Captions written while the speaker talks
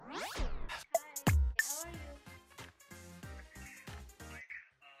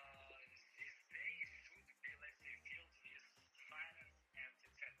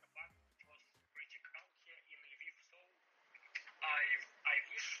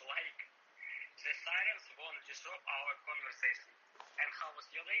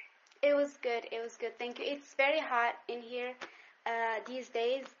It was good. It was good. Thank you. It's very hot in here these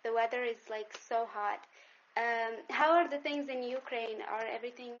days. The weather is like so hot. How are the things in Ukraine? Are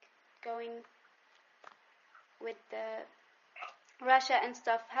everything going with the Russia and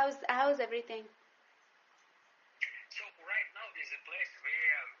stuff? How's everything? So right now there's a place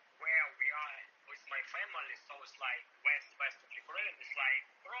where we are with my family. So it's like west of Ukraine. It's like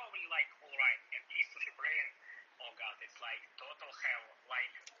probably like all right, and east of Ukraine. Oh God, it's like total hell. Like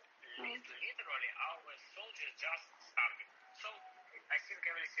literally, our soldiers just started. So I think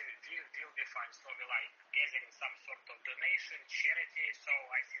everything will be fine. So we like gathering some sort of donation, charity. So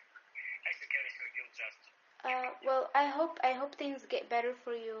I think everything will just. Well, I hope things get better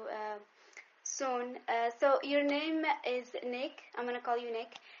for you soon. So your name is Nick. I'm gonna call you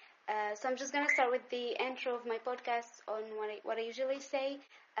Nick. So I'm just gonna start with the intro of my podcast on what I usually say.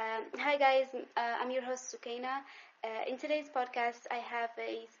 Hi guys, I'm your host Sukaina. In today's podcast, I have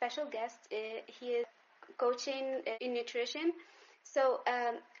a special guest. He is coaching in nutrition. So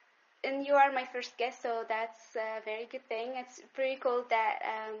and you are my first guest, so that's a very good thing. It's pretty cool that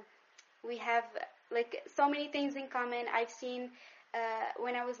we have like so many things in common. I've seen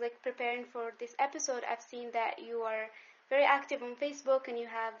when I was like preparing for this episode, I've seen that you are very active on Facebook and you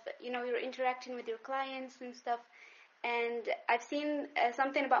have, you're interacting with your clients and stuff. And I've seen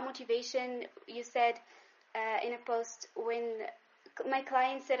something about motivation. You said in a post when my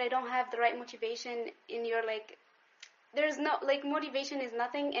client said I don't have the right motivation, in your like there's no like motivation is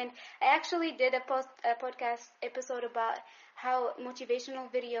nothing. And I actually did a podcast episode about how motivational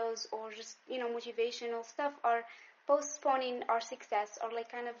videos or just motivational stuff are postponing our success, or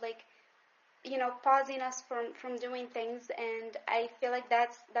like kind of like pausing us from doing things. And I feel like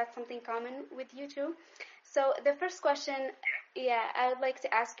that's something common with you too. So the first question, yeah, I would like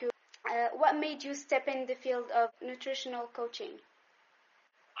to ask you, what made you step in the field of nutritional coaching?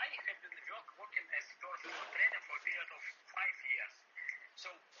 I have been working as a personal trainer for a period of 5 years. So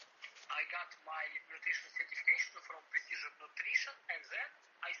I got my nutrition certification from Precision Nutrition, and then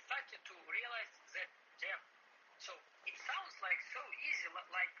I started to realize that so it sounds like so easy,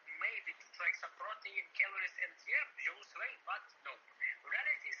 like maybe to track some protein, calories, and you lose weight, but no.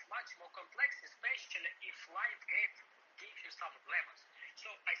 Reality is much more complex, especially if life gives you some lemons. So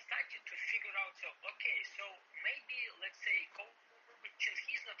I started to figure out, so maybe let's say coaching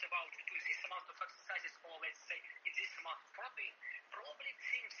is not about to do this amount of exercises, or let's say it's this amount of protein. Probably it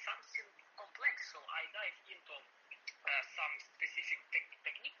seems something complex, so I dive into some specific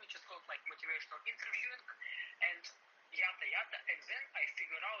technique which is called like motivational interviewing and yada yada, and then I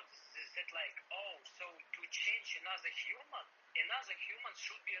figured out that like, oh, so to change another human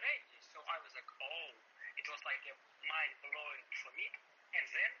should be ready. So I was like, oh, it was like a mind blowing for me. And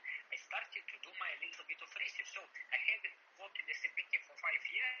then I started to do my little bit of research. So I have been working as a PT for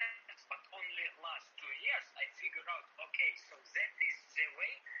 5 years, but only last 2 years I figured out, okay, so that is the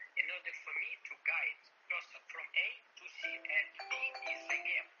way in order for me to guide person from A to C, and B is the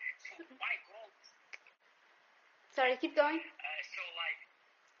game. So my goal. Sorry, keep going.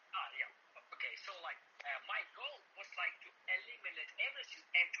 My goal was like to eliminate everything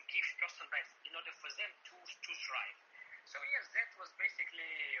and to give person best in order for them to thrive. So yes, that was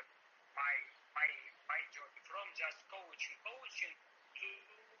basically my journey from just coaching to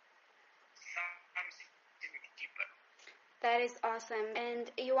something deeper. That is awesome.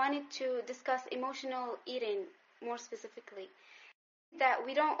 And you wanted to discuss emotional eating more specifically. That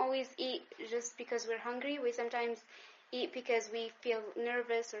we don't always eat just because we're hungry. We sometimes eat because we feel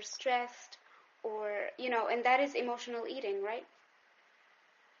nervous or stressed, or and that is emotional eating, right?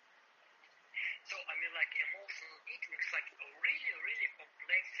 So I mean, like, emotional eating is like a really, really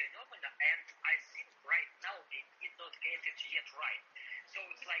complex phenomena, and I think right now we did not get it yet right. So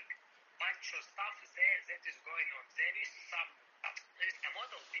it's like bunch of stuff there that is going on. There is a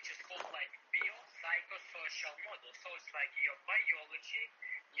model which is called like biopsychosocial model. So it's like your biology,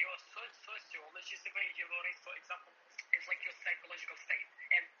 your sociology, the way you learn it, for example, it's like your psychological state,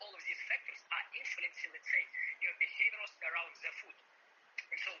 and all of these factors are influencing, let's say, your behaviors around the food.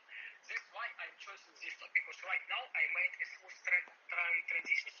 And so that's why I'm choosing this topic, because right now I made a smooth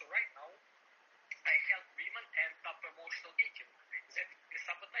transition. So right now I help women end up emotional eating that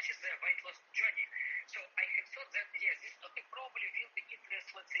sabotages their weight loss journey. So I had thought that yes, this topic probably will be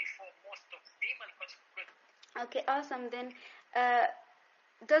interest, let's say, for most of women. Okay, awesome. Then,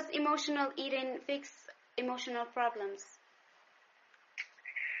 does emotional eating fix emotional problems?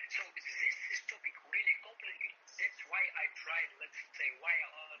 So this topic really complicated. That's why I tried, let's say, why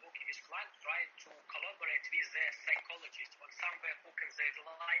I'm working with clients, try to collaborate with the psychologist on somewhere who can they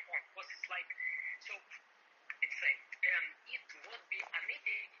rely on. Because it's like, so it's like, it won't be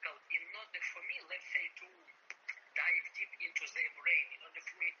unethical in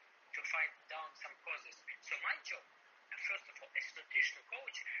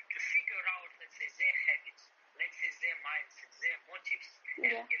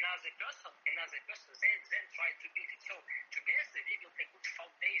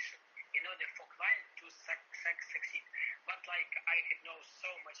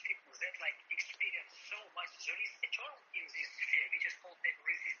much people that like experience so much. There is a term in this sphere which is called the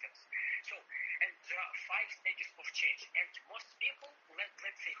resistance. So, and there are 5 stages of change, and most people,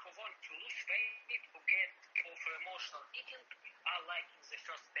 let's say, who want to lose weight or get off emotional eating are like in the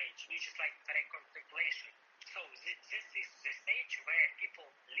first stage, which is like recontemplation. So this is the stage where people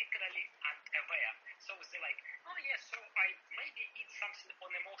literally aren't aware. So they're like, oh yes, so I maybe eat something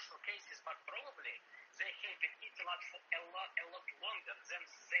on emotional cases, but probably they have been eating a lot for a lot longer than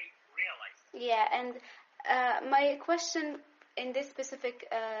they realize. Yeah, and my question in this specific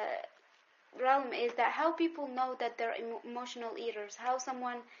realm is that how people know that they're emotional eaters, how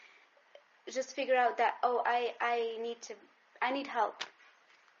someone just figure out that, oh, I need help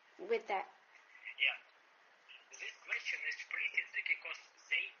with that. Yeah, this question is pretty tricky because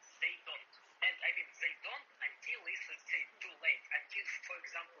they don't, and I mean they don't until it's, let's say, too late. Until, for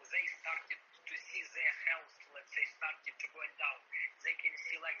example, they started to see their health, let's say, started to go down. They can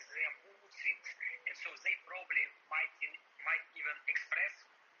see like their mood swings, and so they probably might even express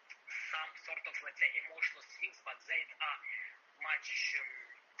some sort of, let's say, emotional swings, but they are much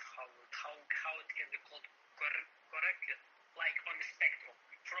how it can be called correctly, like on the spectrum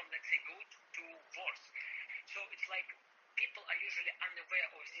from, let's say, good to worse. So it's like people are usually unaware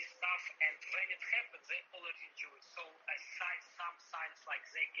of this stuff, and when it happens, they already do it. So some signs like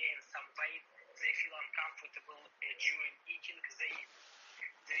they gain some weight, they feel uncomfortable during eating,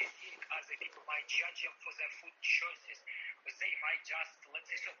 they think other people might judge them for their food choices, they might just, let's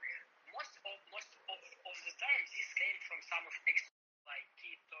say, so most of the time this came from some of like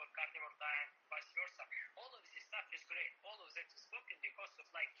keto, carnivore diet, vice versa. All of this stuff is great. All of that is working because of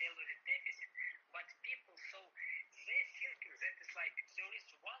like calorie deficit. But people, so they thinking that it's like there is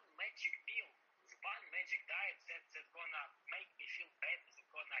one magic pill, one magic diet that's gonna make me feel better,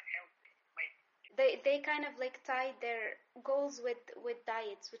 that's gonna help me. They kind of like tie their goals with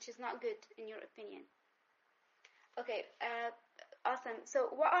diets, which is not good in your opinion. Okay, awesome.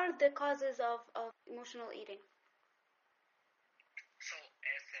 So what are the causes of emotional eating? So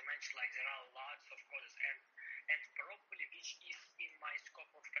as I mentioned, like there are lots of causes, and probably which is in my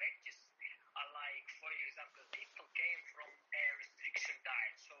scope of practice. Like for example, people came from a restriction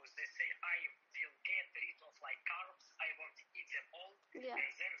diet, so they say I will get rid of like carbs, I want to eat them all, Yeah.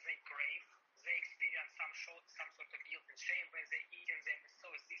 and then they crave, they experience some sort of guilt and shame when they eating them. So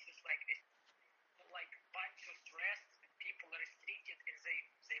this is like a bunch of stress. People are restricted and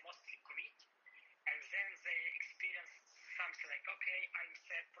they mostly quit, and then they experience something like, okay, I'm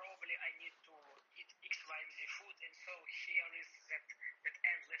sad, probably I need to eat X, Y, and Z food, and so here is that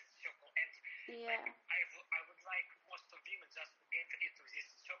endless circle. And yeah. like, I would like most of women just to get rid of this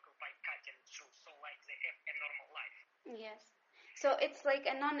circle by cutting through, so like they have a normal life. Yes. So it's like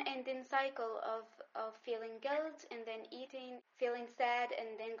a non-ending cycle of feeling guilt and then eating, feeling sad,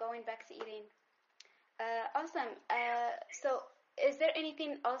 and then going back to eating. Awesome. So is there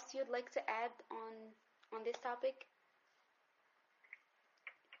anything else you'd like to add on this topic?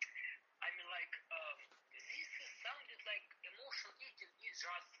 I mean, like, this sounded like emotional eating is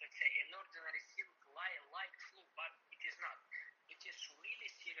just, let's say, an ordinary thing like flu, but it is not. It is really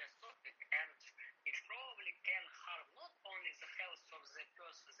serious topic, and it probably can harm not only the health of the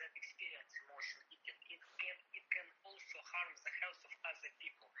person that experience emotional eating, it can also harm the health of other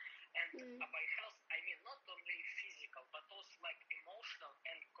people. And by health, I mean not only physical, but also like emotional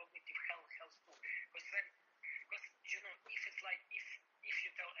and cognitive health too. Because you know, if it's like if you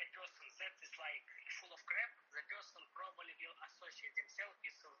tell a person that is like full of crap, the person probably will associate himself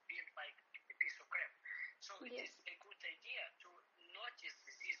with being like a piece of crap. So it is a good idea to notice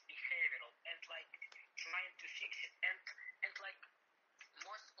this behavioral and like trying to fix it. And like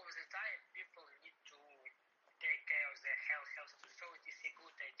most of the time, people need to take care of their health too. So it is a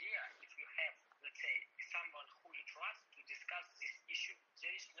good idea if you have, let's say, someone who you trust to discuss this issue.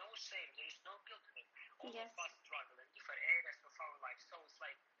 There is no shame, there is no guilt in it. All of us struggle in different areas of our life. So it's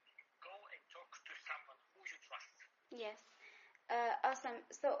like, go and talk to someone who you trust. Yes. Awesome.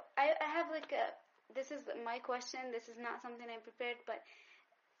 So I have like this is my question. This is not something I prepared, but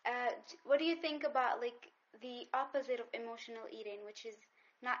what do you think about like the opposite of emotional eating, which is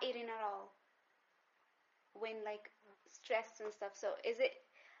not eating at all when like stressed and stuff? So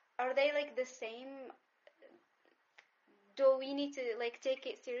are they like the same? Do we need to like take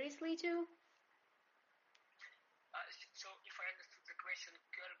it seriously too? So if I understood the question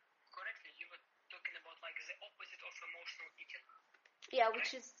correctly, you were talking about like the opposite of emotional eating. Yeah,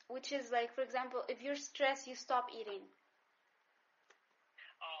 which is like, for example, if you're stressed, you stop eating.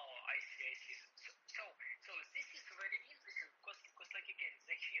 Oh, I see. So this is very interesting because like again,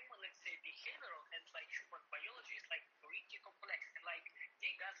 the human, let's say, behavioral and like human biology is like pretty complex. And like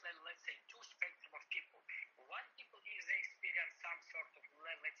dig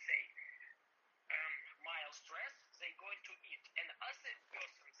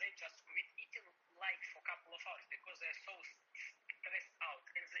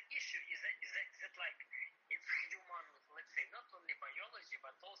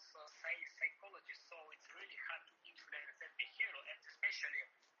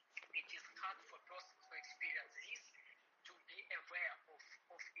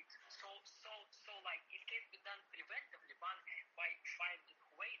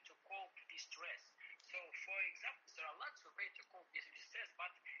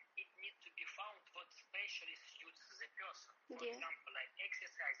For Yeah. example, like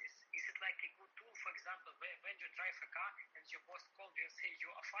exercises. Is it like a good tool, for example, when you drive a car and your boss calls you and say you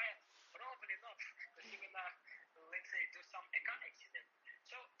are fired? Probably not, because you're gonna, let's say, do some a car accident.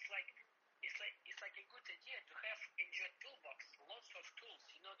 So it's like a good idea to have in your toolbox lots of tools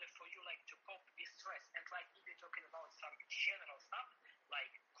in order for you like to cope with stress. And like if you're talking about some general stuff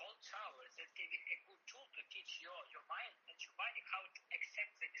like cold showers, that can be a good tool to teach your mind and your body how to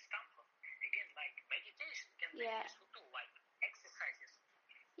accept the discomfort. Again, like meditation can be a useful tool, like exercises.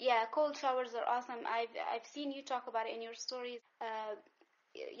 Yeah, cold showers are awesome. I've seen you talk about it in your stories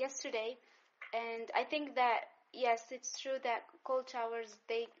yesterday, and I think that yes, it's true that cold showers,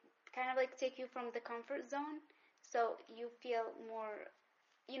 they kind of like take you from the comfort zone, so you feel more,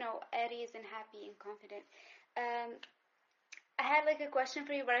 at ease and happy and confident. Um, I had like a question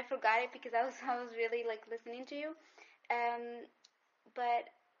for you, but I forgot it because I was really like listening to you. Um, but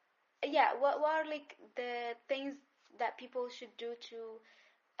yeah, what are like the things that people should do to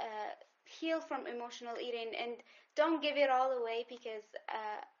uh, heal from emotional eating? And don't give it all away, because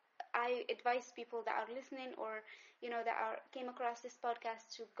I advise people that are listening, or that came across this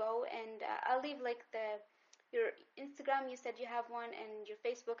podcast, to go, and I'll leave like your Instagram. You said you have one, and your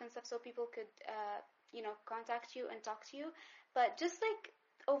Facebook and stuff, so people could contact you and talk to you. But just like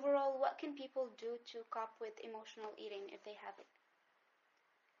overall, what can people do to cope with emotional eating if they have it?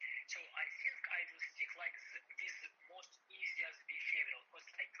 So I think I will stick like this most easiest behavioral, because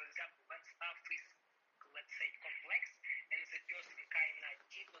like for example when stuff is, let's say, complex and the person kind of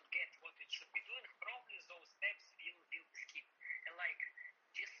did not get what it should be doing, probably those steps will be skipped. And like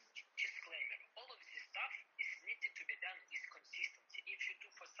just disclaimer, all of this stuff is needed to be done with consistency. If you do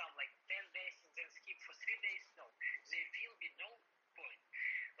for some like 10 days and then skip for 3 days, no, there will be no point.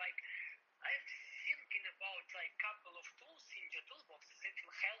 Like I'm thinking about like couple of tools in your toolbox that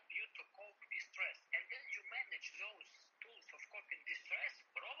will help you to cope with stress. And then you manage those tools of coping with stress,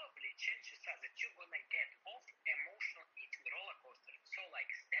 probably chances are that you're gonna get off emotional eating roller coaster. So like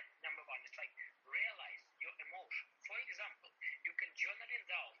step number one is like realize your emotion. For example, you can journal it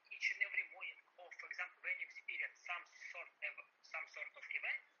down each and every morning, or for example when you experience some sort of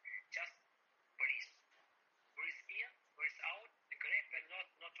event, just breathe. Breathe in, breathe out, grab a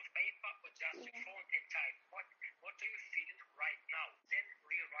note of paper or just your phone and type what are you feeling right now. Then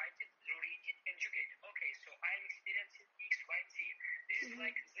rewrite it, read it, and you get it. Okay, so I'm experiencing X, Y, Z. This is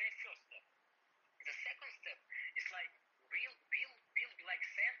like the first step. The second step is like will like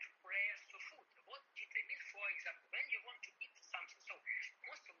send prayers to food. What did I mean? For example, when you want to eat something, so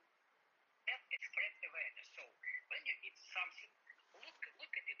most of that is threat awareness. So when you eat something,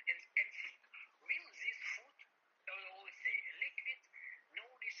 look at it and think, will this food, or let's say liquid,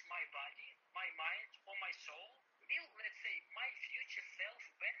 nourish my body, my mind, or my soul? Will, let's say, my future self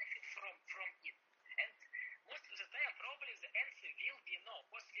benefit from it? And most of the time, probably the answer will be no,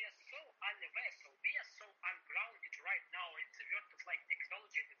 because we are so unaware, so we are so ungrounded right now in the world of like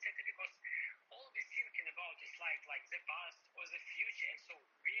technology, etc. Because all we're thinking about is like the past or the future, and so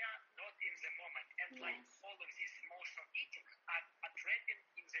we are not in the moment. And like all of this emotional eating are trapping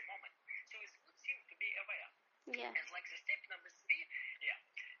in the moment. So it's a good thing to be aware. Yeah. And like the step number 3,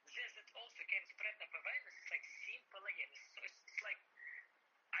 that also can spread up awareness. It's like simple again. So it's like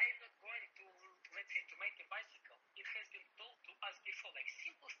I'm not going to, let's say, to make a bicycle. It has been told to us before, like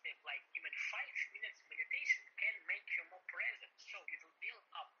simple step, like even 5 minutes meditation can make you more present. So you will build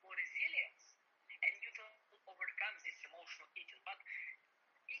up more resilience and you will overcome this emotional eating. But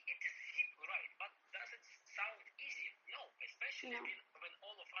it is simple, right? But does it sound easy? No, especially when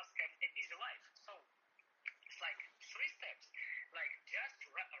all of us have a busy life. So it's like 3 steps. Like just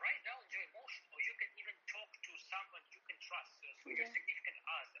write down your emotion, or you can even talk to someone you can trust, so your significant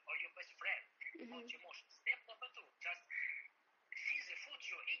other or your best friend about your emotions. Step number 2, just see the food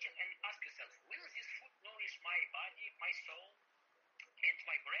you're eating and ask yourself, will this food nourish my body, my soul, and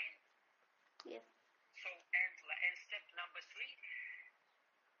my brain? Yes. So, and step number 3,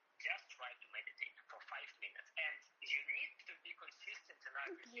 just try to meditate for 5 minutes. And you need to be consistent in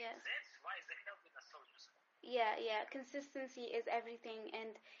everything. Yes. That's why the helping is so useful. Yeah. Consistency is everything,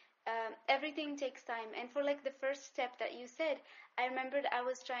 and everything takes time. And for like the first step that you said, I remembered I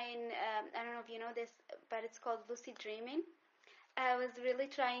was trying. I don't know if you know this, but it's called lucid dreaming. I was really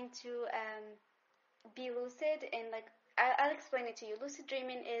trying to be lucid, and like I'll explain it to you. Lucid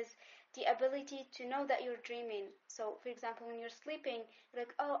dreaming is the ability to know that you're dreaming. So, for example, when you're sleeping, you're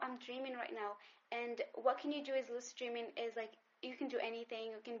like, "Oh, I'm dreaming right now." And what can you do is lucid dreaming is like you can do anything.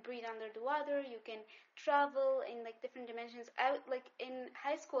 You can breathe under the water. You can travel in like different dimensions. Like in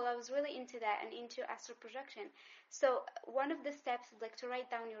high school, I was really into that and into astral projection. So one of the steps is like to write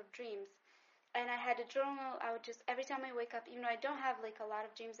down your dreams. and I had a journal. I would just, every time I wake up, even though I don't have like a lot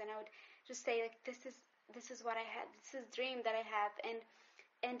of dreams, and I would just say like, this is what I had. This is dream that I have,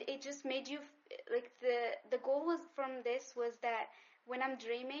 and it just made you like the goal was from this was that when I'm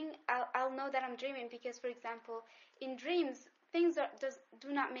dreaming, I'll know that I'm dreaming because, for example, in dreams things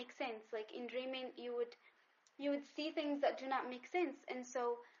do not make sense. Like in dreaming, you would see things that do not make sense, and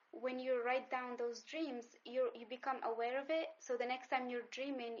so when you write down those dreams, you become aware of it. So the next time you're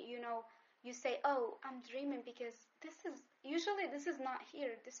dreaming, you say, "Oh, I'm dreaming because this is not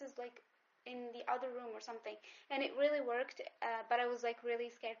here. This is like in the other room or something." And it really worked, but I was like really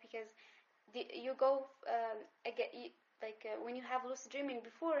scared because you go again, when you have lucid dreaming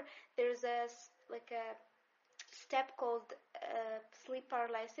before, there's like a step called sleep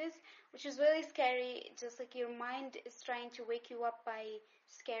paralysis, which is really scary. Just like your mind is trying to wake you up by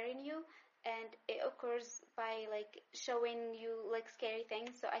scaring you, and it occurs by like showing you like scary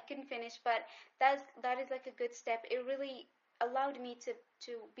things. So I couldn't finish, but that is like a good step. It really allowed me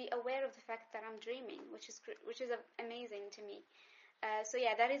to be aware of the fact that I'm dreaming, which is amazing to me. So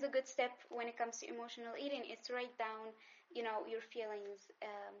yeah, that is a good step when it comes to emotional eating, is to write down, your feelings.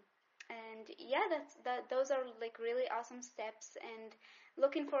 And yeah, those are like really awesome steps, and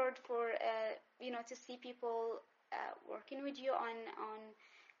looking forward for to see people working with you on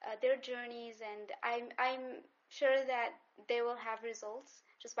their journeys, and I'm sure that they will have results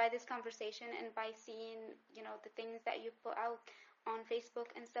just by this conversation and by seeing the things that you put out on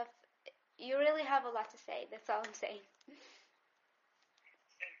Facebook and stuff. You really have a lot to say. That's all I'm saying.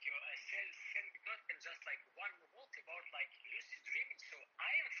 Thank you. Thank God. And just like one word about like lucid dreaming. So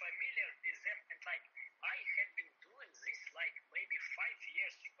I am familiar with them, and like I had been doing this like maybe 5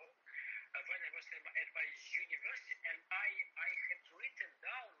 years ago when I was at my university, and I had written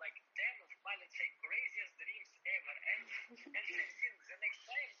down like 10 of my, let's say, craziest dreams ever. And since the next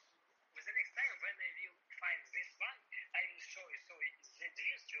time when I will find this one, I will show you. So the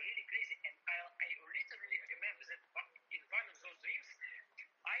dreams were really crazy, and I literally remember that in one of those dreams,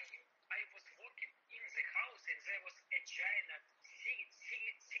 I was walking in the house, and there was a giant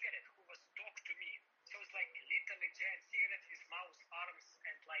cigarette who was talking to me. So it's like literally giant cigarette with mouth, arms,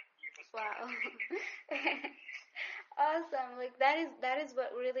 and like he was Wow. talking to me. Awesome. Like that is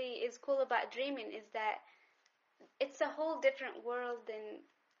what really is cool about dreaming, is that it's a whole different world and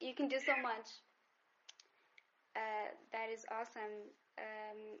you can do so much. That is awesome.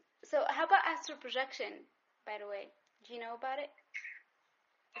 So how about astral projection, by the way? Do you know about it?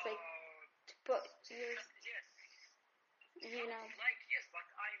 It's like to put your, Yes. you know, Sounds like yes, but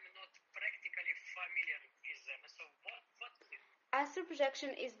I'm not practically familiar with them. So what is it? astral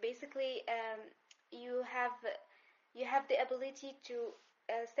projection is basically you have you have the ability to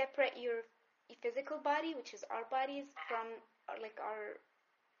separate your physical body, which is our bodies, from like our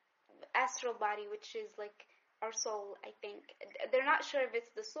astral body, which is like our soul. I think they're not sure if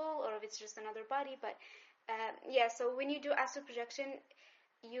it's the soul or if it's just another body, but yeah. So when you do astral projection,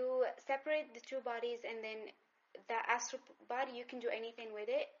 you separate the two bodies, and then the astral body, you can do anything with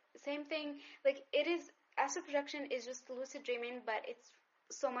it. Same thing, like it is, astral projection is just lucid dreaming, but it's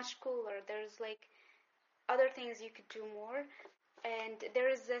so much cooler. There's like other things you could do more, and there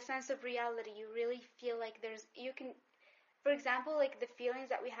is a sense of reality. You really feel like you can, for example, like the feelings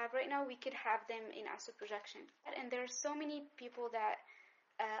that we have right now, we could have them in astral projection. And there are so many people that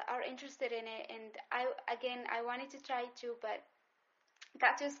are interested in it, and I wanted to try too, but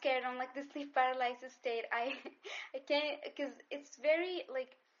got too scared. I'm like the sleep paralysis state. I can't, because it's very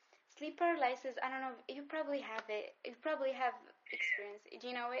like sleep paralysis. I don't know. You probably have it. You probably have experience. Do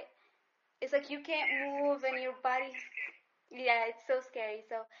you know it? It's like you can't move and your body. Yeah, it's so scary.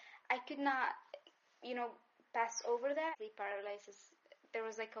 So I could not, you know, pass over that. Sleep paralysis. There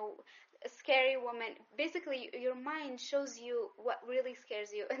was like a scary woman. Basically, your mind shows you what really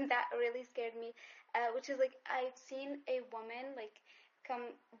scares you, and that really scared me. Which is like I've seen a woman like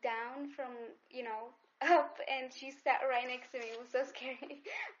come down from up, and she sat right next to me. It was so scary,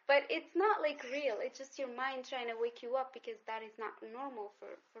 but it's not like real. It's just your mind trying to wake you up because that is not normal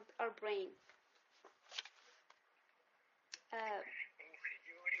for our brain. Uh,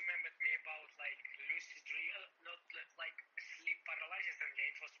 You remembered me about like lucid dream, not like sleep paralysis, and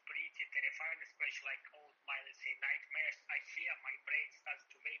it was pretty terrifying, especially like all my, let's say, nightmares. I fear my brain starts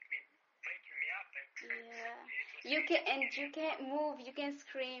to waking me up, and yeah, it was you really can, and scary. you can't move. You can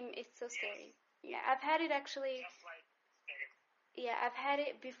scream. It's so scary. Yeah, I've had it actually. Just like scary. Yeah, I've had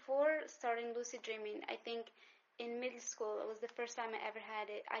it before starting lucid dreaming. I think in middle school, it was the first time I ever had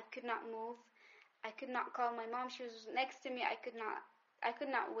it. I could not move. I could not call my mom. She was next to me. I could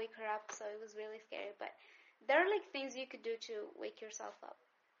not wake her up, so it was really scary. But there are like things you could do to wake yourself up.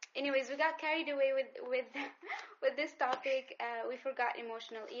 Anyways, we got carried away with with this topic. We forgot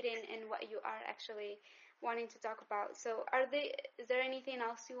emotional eating and what you are actually wanting to talk about. So, is there anything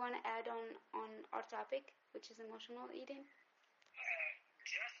else you want to add on our topic, which is emotional eating?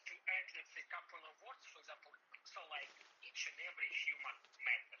 Just to add, let's say, a couple of words, for example, so like each and every human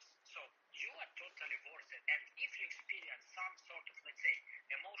matters. So you are totally worth it. And if you experience some sort of, let's say,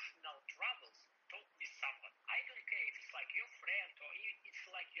 emotional troubles, talk with someone. I don't care if it's like your friend or it's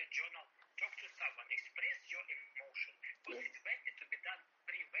like your journal. Talk to someone, express your emotion. Because it's better to be done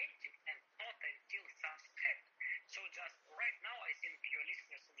preventive and not until something happens. So just right now, I think your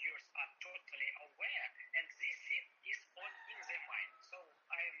listeners and viewers are totally aware, and this thing is on in their mind. So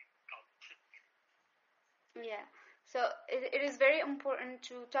I am calm. Yeah. So it is very important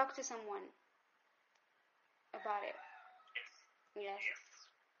to talk to someone about it. Yes. Yes.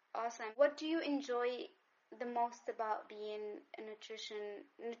 Awesome. What do you enjoy the most about being a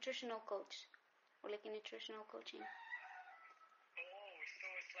nutritional coach, or like a nutritional coaching? Oh, so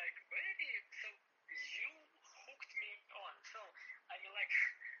it's like very. So you hooked me on. So I mean, like,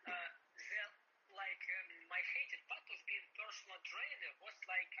 my hated part of being personal trainer was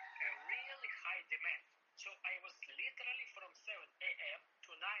like a really high demand. So I was literally from 7 a.m.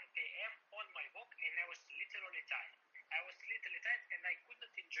 to 9 p.m. on my walk, and I was literally tired. And I could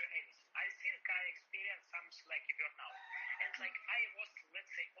not enjoy anything. I think I experienced something like a burnout. And like I was,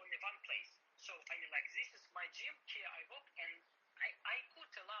 let's say, only one place. So I mean, like, this is my gym, here I work, and I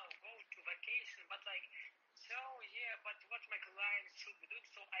could allow go to vacation, but like, so yeah, but what my clients should be doing.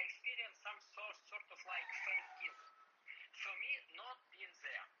 So I experienced some sort of like fake guilt for me not being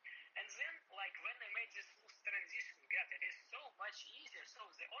there. And then, like, when I made this smooth transition, God, it is so much easier. So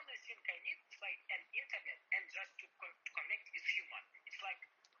the only thing I need is like an internet and just to connect with human. It's like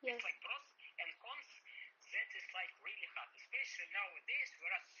Yes. it's like pros and cons. That is like really hard, especially nowadays.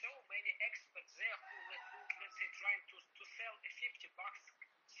 There are so many experts there who let's say trying to sell a $50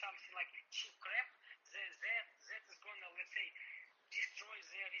 something like cheap crap. That is gonna, let's say, destroy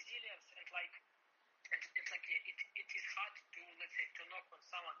their resilience and like. It's like it is hard to, let's say, to knock on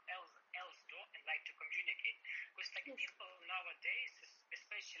someone else door and like to communicate, because like people nowadays,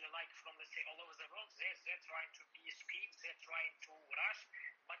 especially like from, let's say, all over the world, they're trying to be speed, they're trying to rush,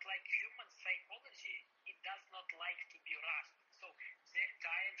 but like human psychology, it does not like to be rushed. So their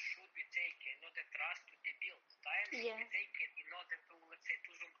time should be taken in order trust to be built. Time should be taken in order to, let's say,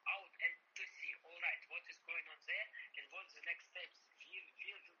 to zoom out and to see, all right, what is going on there and what's the next steps.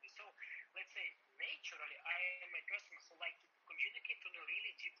 So let's say naturally I am a person who like to communicate on a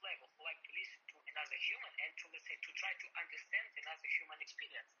really deep level, who like to listen to another human and to, let's say, to try to understand another human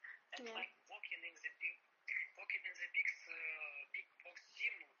experience. And like walking in the big box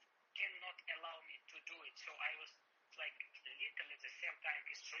gym cannot allow me to do it. So I was like literally at the same time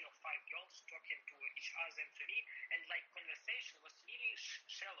with 3 or 5 girls talking to each other and to me, and like conversation was really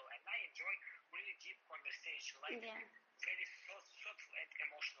shallow, and I enjoy really deep conversation, like very thoughtful and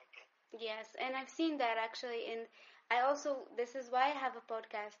emotional too. Yes, and I've seen that actually, and this is why I have a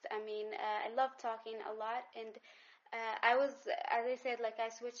podcast. I mean, I love talking a lot, and I was, as I said, like I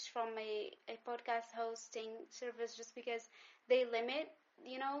switched from a podcast hosting service just because they limit,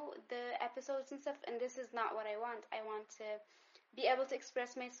 the episodes and stuff, and this is not what I want. I want to be able to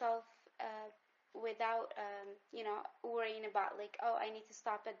express myself without, worrying about like, oh, I need to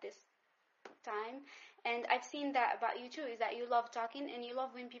stop at this time. And I've seen that about you too, is that you love talking and you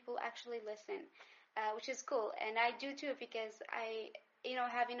love when people actually listen, which is cool. And I do too, because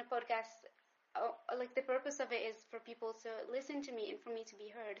having a podcast, like the purpose of it is for people to listen to me and for me to be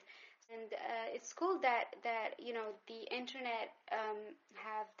heard. And it's cool that the internet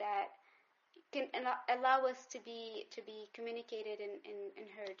have that, can allow us to be communicated and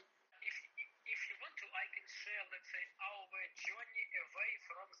heard. If you want to, I can share, let's say, our journey away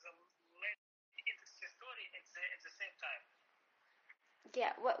from the story at the same time.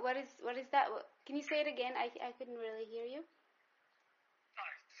 Yeah, what is that? Can you say it again? I couldn't really hear you.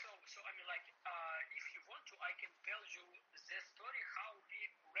 So I mean, like, if you want to, I can tell you the story how we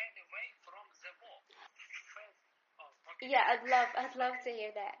ran away from the war. Okay. Yeah, I'd love to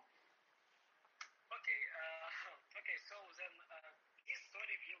hear that. Okay. So then this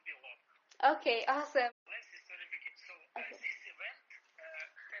story will be long. Okay, awesome. Let's the story begin. So this event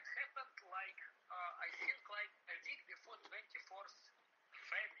had happened like I think like a week before 24th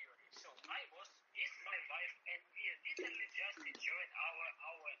February. So I was with my wife and we literally just enjoyed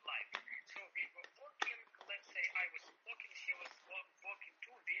our life. So we were walking, let's say I was walking, she was walking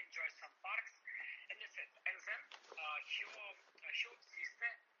too, we enjoyed some parks, and that's it. And then her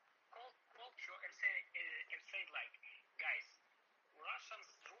sister called her and said like, guys, Russian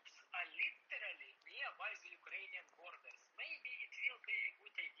troops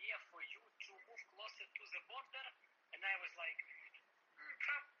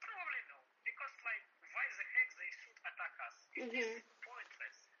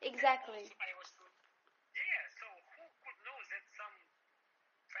Exactly. Also, I was yeah. So who could know that some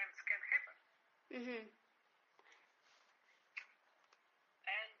fans can happen? Mhm.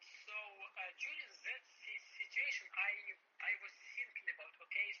 And so during that situation, I was thinking about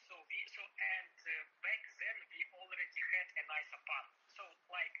okay, so back then we already had a nice apartment. So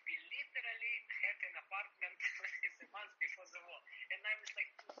like we literally had an apartment the month before the war, and I was like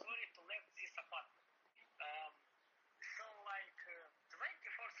too sorry to leave this apartment. Um, so like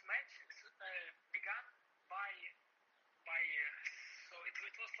 24th match began by so it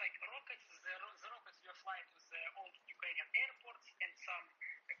was like rockets. The rockets were flying to the old Ukrainian airports and some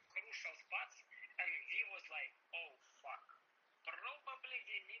crucial spots, and he was like, "Oh fuck, probably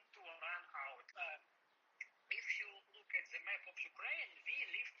we need to run out." If you look at the map of Ukraine, we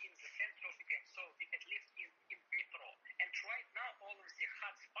lived in the center of Ukraine, so we had lived in Dnipro, and right now all of the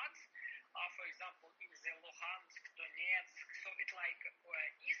hot spots are, for example, in the Luhansk, Donetsk, so it's like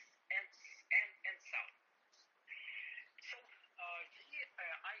east and south. So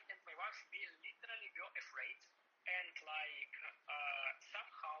I and my wife, we literally were afraid, and like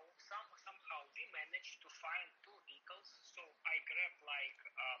somehow we managed to find two vehicles. So I grabbed like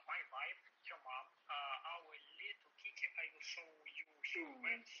my wife, her mom, our little kitty. I will show you her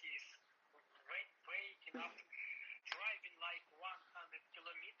when she's waking up, driving like 100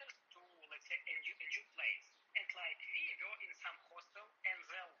 kilometers to let's say a new place, and like we were in some hostel, and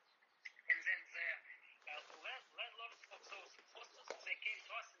then the landlords of those hostels, they came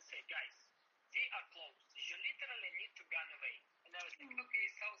to us and said, guys, they are closed. You literally need to run away. And I was like, okay,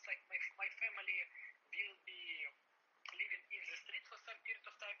 sounds like my family will be living in the street for some period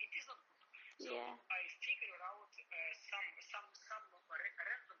of time. It is not good. So I figured out some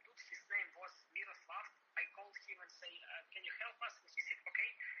random dude. His name was Miroslav. I called him and say, can you help us? And he said,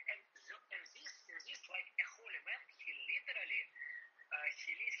 okay. And this like a holy man, he literally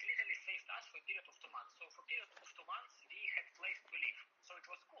saved us for a period of 2 months. So for a period of 2 months, we had place to live. So it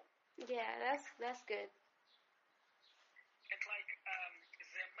was cool. Yeah, that's good. And like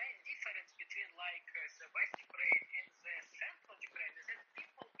the main difference between like the West Ukraine and the Central Ukraine is that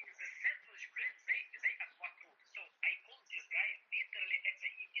people in the Central Ukraine they are quite rude. So I called this guy literally at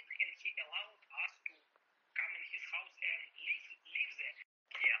the evening, and he allowed us to come in his house and live there.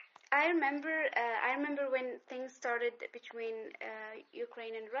 Yeah. I remember when things started between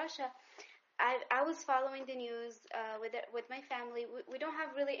Ukraine and Russia. I was following the news with my family. We don't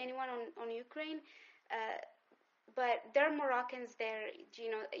have really anyone on Ukraine, but there are Moroccans there.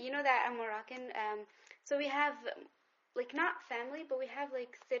 You know that I'm Moroccan. So we have like not family, but we have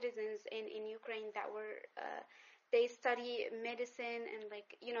like citizens in Ukraine that were they study medicine and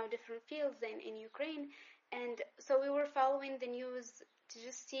like different fields in Ukraine, and so we were following the news to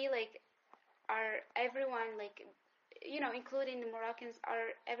just see like are everyone like including the Moroccans,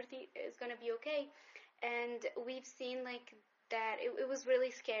 are everything is going to be okay. And we've seen like that it was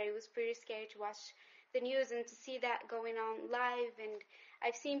really scary. It was pretty scary to watch the news and to see that going on live. And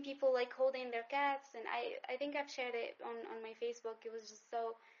I've seen people like holding their cats, and I think I've shared it on my Facebook. It was just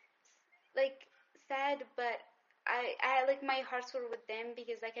so like sad, but I like my hearts were with them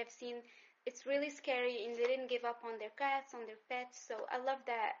because like I've seen it's really scary, and they didn't give up on their cats, on their pets. So I love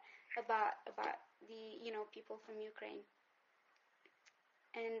that about the people from Ukraine.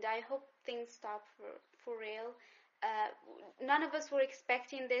 And I hope things stop for real. Uh, None of us were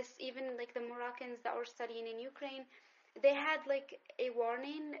expecting this. Even like the Moroccans that were studying in Ukraine, they had like a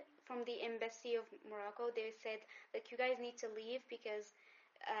warning from the embassy of Morocco. They said like you guys need to leave because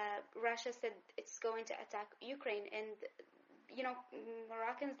Russia said it's going to attack Ukraine. And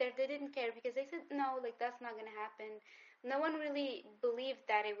Moroccans there, they didn't care because they said no, like that's not going to happen. No one really believed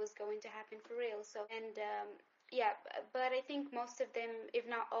that it was going to happen for real. So and yeah, but I think most of them, if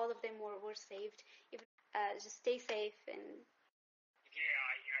not all of them, were saved. If just stay safe and Yeah,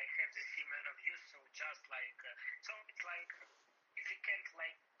 I have the similar views. So just like so it's like if we can't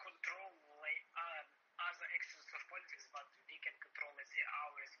like control like other actions of politics, but we can control let's say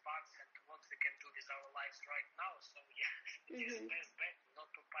our response and what we can do with our lives right now. So yeah, it is best bet not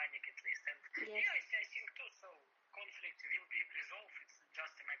to panic at least. And yes. yeah, I think too. So conflict will be resolved. It's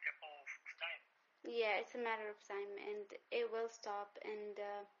just a matter of time. Yeah, it's a matter of time, and it will stop. And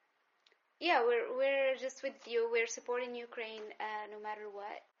yeah, we're just with you. We're supporting Ukraine no matter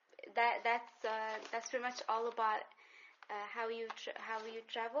what. That's pretty much all about how you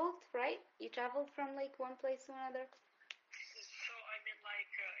traveled, right? You traveled from like one place to another. So I mean,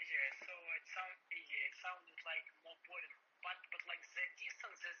 like yeah. So it sounded like more boring, but like the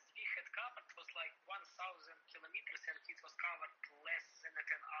distance that we had covered was like 1,000 kilometers, and it was covered less than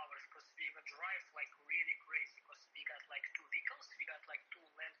 10 hours because we would drive like really crazy because we got like two vehicles. We got like two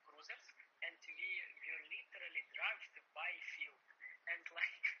Land Cruiser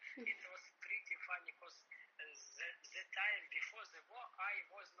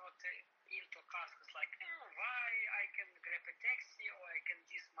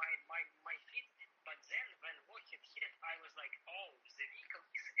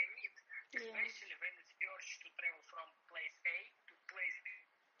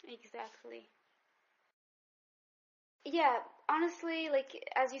Exactly. Yeah, honestly, like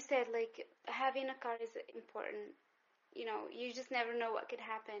as you said, like having a car is important. You know, you just never know what could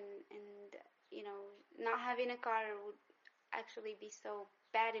happen, and you know, not having a car would actually be so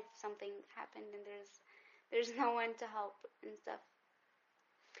bad if something happened and there's no one to help and stuff.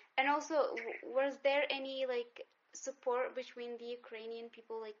 And also, was there any like support between the Ukrainian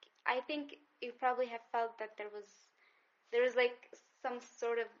people? Like, I think you probably have felt that there was like some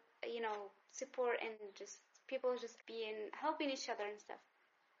sort of support and just people just being helping each other and stuff.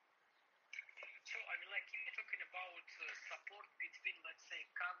 So, I mean, like, if you're talking about support between, let's say,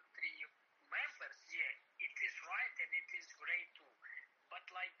 country members, yeah, it is right and it is great too. But,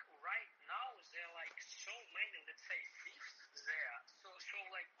 like, right now, there are, like, so many, let's say, thieves there. So,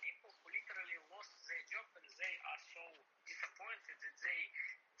 like, people who literally lost their job and they are so disappointed that they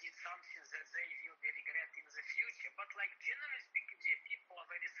did something that they will be regret in the future. But, like, generally speaking, yeah, people are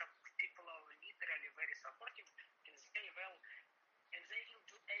literally very supportive and they will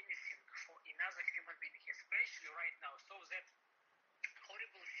do anything for another human being, especially right now, so that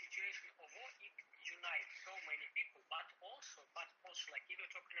horrible situation of war, it unites so many people. But also, like if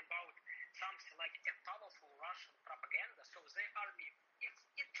you're talking about something like a powerful Russian propaganda, so the army,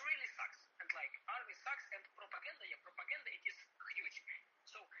 it really sucks, and like army sucks, and propaganda, it is huge.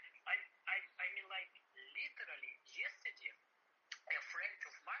 So I mean, like literally yesterday, a friend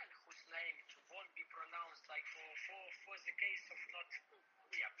of mine whose name won't be pronounced, like for the case of not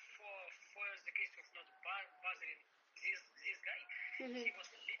for the case of not bothering this guy, Mm-hmm. he was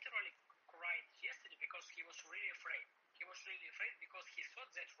literally cried yesterday because he was really afraid. He was really afraid because he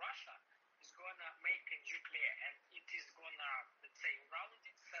thought that Russia is gonna make a nuclear and it is gonna, let's say, round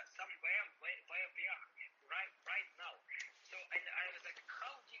it somewhere where we are right now. So and I was like,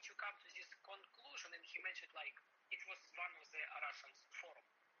 how did you come to this conclusion? And he mentioned like it was one of the Russians forum.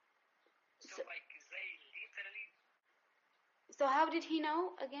 So like they literally. So how did he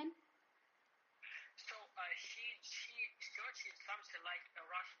know again? So he searched something like a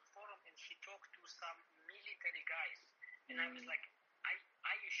Russian forum and he talked to some military guys. And I was like,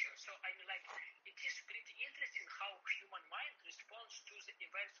 are you sure? So I mean, like, it is pretty interesting how human mind responds to the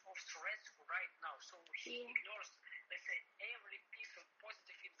events of stress right now. So he ignores, let's say, every piece of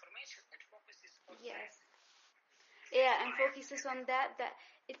positive information and focuses on that. Yeah, and focuses on that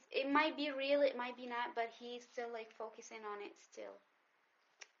it might be real, it might be not, but he's still like focusing on it still.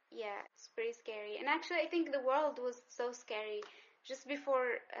 Yeah, it's pretty scary. And actually, I think the world was so scary just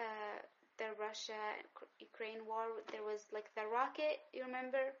before the Russia-Ukraine war. There was like the rocket, you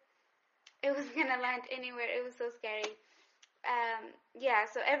remember? It was gonna land anywhere. It was so scary. Yeah,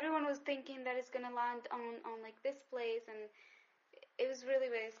 so everyone was thinking that it's gonna land on like this place, and it was really,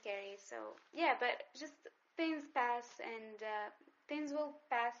 really scary. So yeah, but just things pass, and things will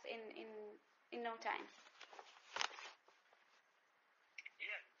pass in no time.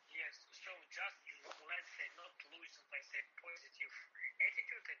 Yes. So just let's say not lose, let's say, positive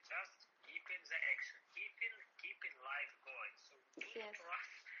attitude and just keeping the action, keeping life going. So do not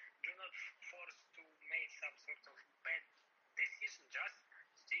rush, do not force to make some sort of bad decision. Just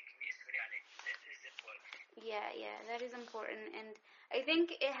stick with reality. That is the point. Yeah, that is important, and I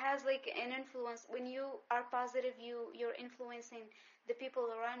think it has like an influence. When you are positive, you're influencing the people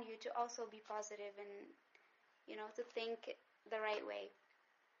around you to also be positive and to think the right way.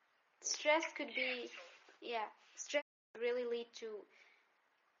 Stress could be, stress could really lead to,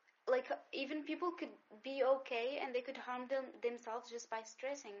 like, even people could be okay and they could harm themselves just by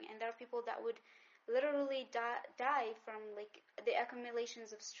stressing. And there are people that would literally die from, like, the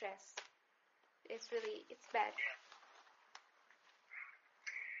accumulations of stress. It's bad. Yeah.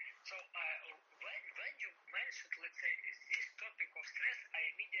 So when you mentioned, let's say, this topic of stress, I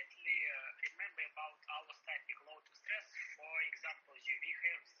immediately remember about our static load to stress. For example, we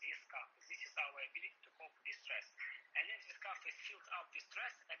have this cup. This is our ability to cope with stress. And if this cup is filled up with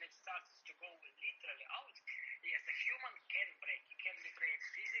stress and it starts to go literally out, yes, a human can break. It can be break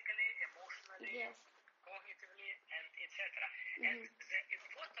physically, emotionally, cognitively, and etc. And the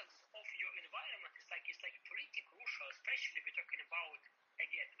importance of your environment is like pretty crucial, especially if we're talking about,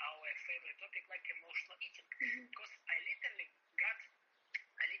 again, our favorite topic, like emotional eating. Because I literally got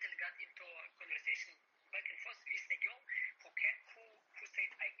into a conversation back and forth with a girl who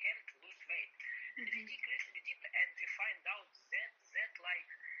said I can't lose weight. Ridiculously deep, and we find out that like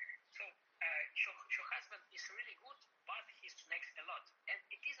so her husband is really good, but he snacks a lot, and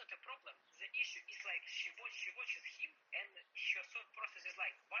it is not a problem. The issue is like she watches him, and her thought process is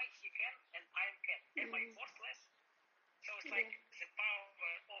like, why he can and I can? Am I worthless? So it's like the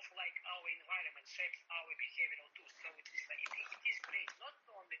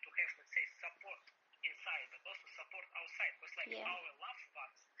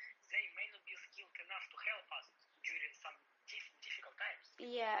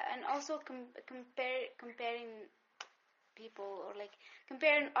Yeah, and also comparing people, or like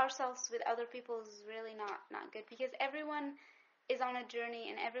comparing ourselves with other people, is really not good, because everyone is on a journey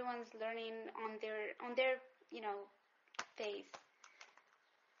and everyone's learning on their phase.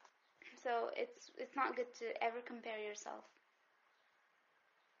 So it's not good to ever compare yourself.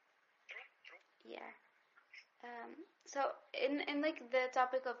 True. Yeah. So in like the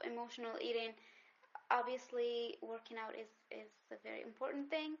topic of emotional eating, obviously working out is a very important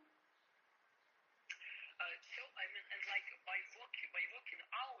thing. So I mean, and like by working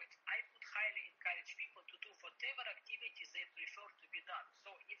out, I would highly encourage people to do whatever activity they prefer to be done. So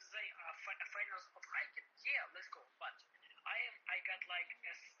if they are fans of hiking, yeah, let's go. But I got like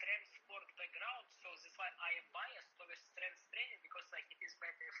a strength sport background, so that's why I am biased towards strength training, because like it is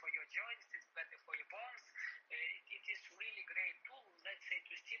better for your joints, it's better for your bones. It is really great tool, let's say,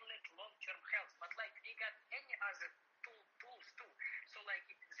 to stimulate long-term health. But like we got any other tools too. So like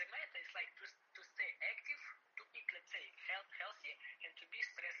the matter is like to stay active, to eat, let's say, healthy, and to be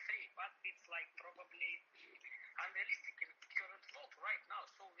stress-free. But it's like probably unrealistic in current world right now.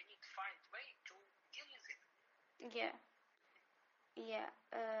 So we need to find way to deal with it. Yeah. Yeah.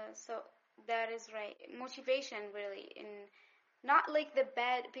 So that is right. Motivation, really, and not like the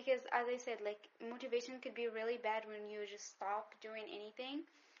bad, because as I said, like motivation could be really bad when you just stop doing anything.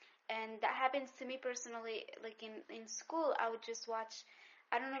 And that happens to me personally. Like in school, I would just watch,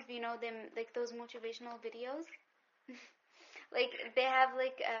 I don't know if you know them, like those motivational videos. Like they have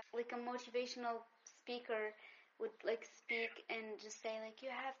like a motivational speaker would like speak and just say like you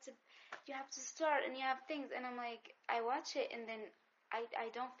have to start and you have things, and I'm like, I watch it and then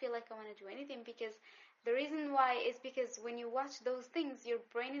I don't feel like I want to do anything, because the reason why is because when you watch those things, your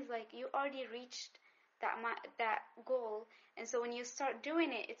brain is like, you already reached that goal, and so when you start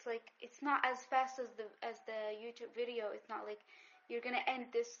doing it, it's like it's not as fast as the YouTube video. It's not like you're gonna end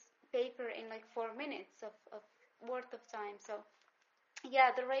this paper in like 4 minutes of worth of time. So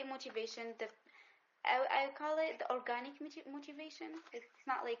yeah, the right motivation, I call it the organic motivation. It's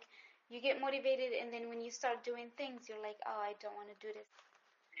not like you get motivated and then when you start doing things, you're like, oh, I don't want to do this.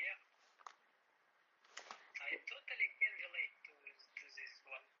 Yeah, I totally can relate to this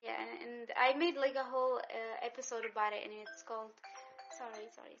one. Yeah, and I made like a whole episode about it, and it's called, sorry,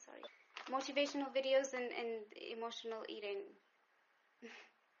 motivational videos and emotional eating.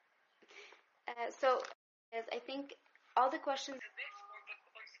 So, yes, I think all the questions. The depth on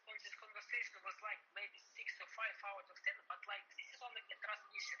this conversation was like maybe 6 or 5 out of 10, but like this is only a trust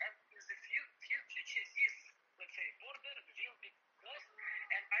issue, and in the future, this, let's say, border will be closed,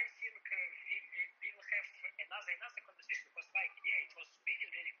 and I think we will have another conversation, because like yeah, it was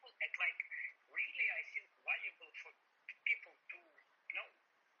really cool, and like really I think valuable for people to know.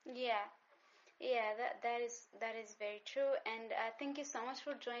 Yeah. Yeah, that is very true, and thank you so much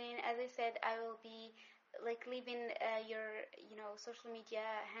for joining. As I said, I will be like leaving your social media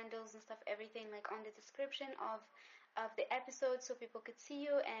handles and stuff, everything like on the description of the episode, so people could see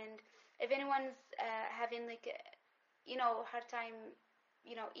you. And if anyone's having like hard time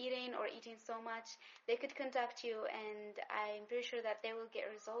eating or eating so much, they could contact you, and I'm pretty sure that they will get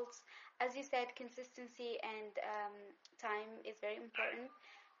results. As you said, consistency and time is very important.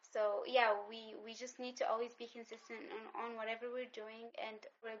 So yeah, we just need to always be consistent on whatever we're doing, and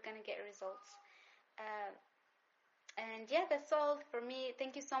we're gonna get results. Uh, and yeah, that's all for me.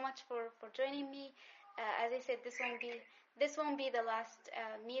 Thank you so much for joining me. As I said, this won't be the last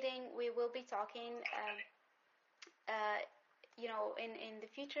meeting. We will be talking, in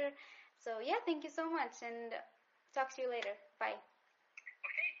the future. So yeah, thank you so much, and talk to you later. Bye.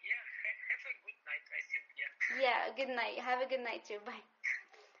 Okay, yeah, have a good night, I think, yeah. Yeah, good night. Have a good night too. Bye.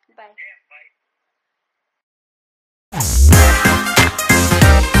 Bye. Yeah.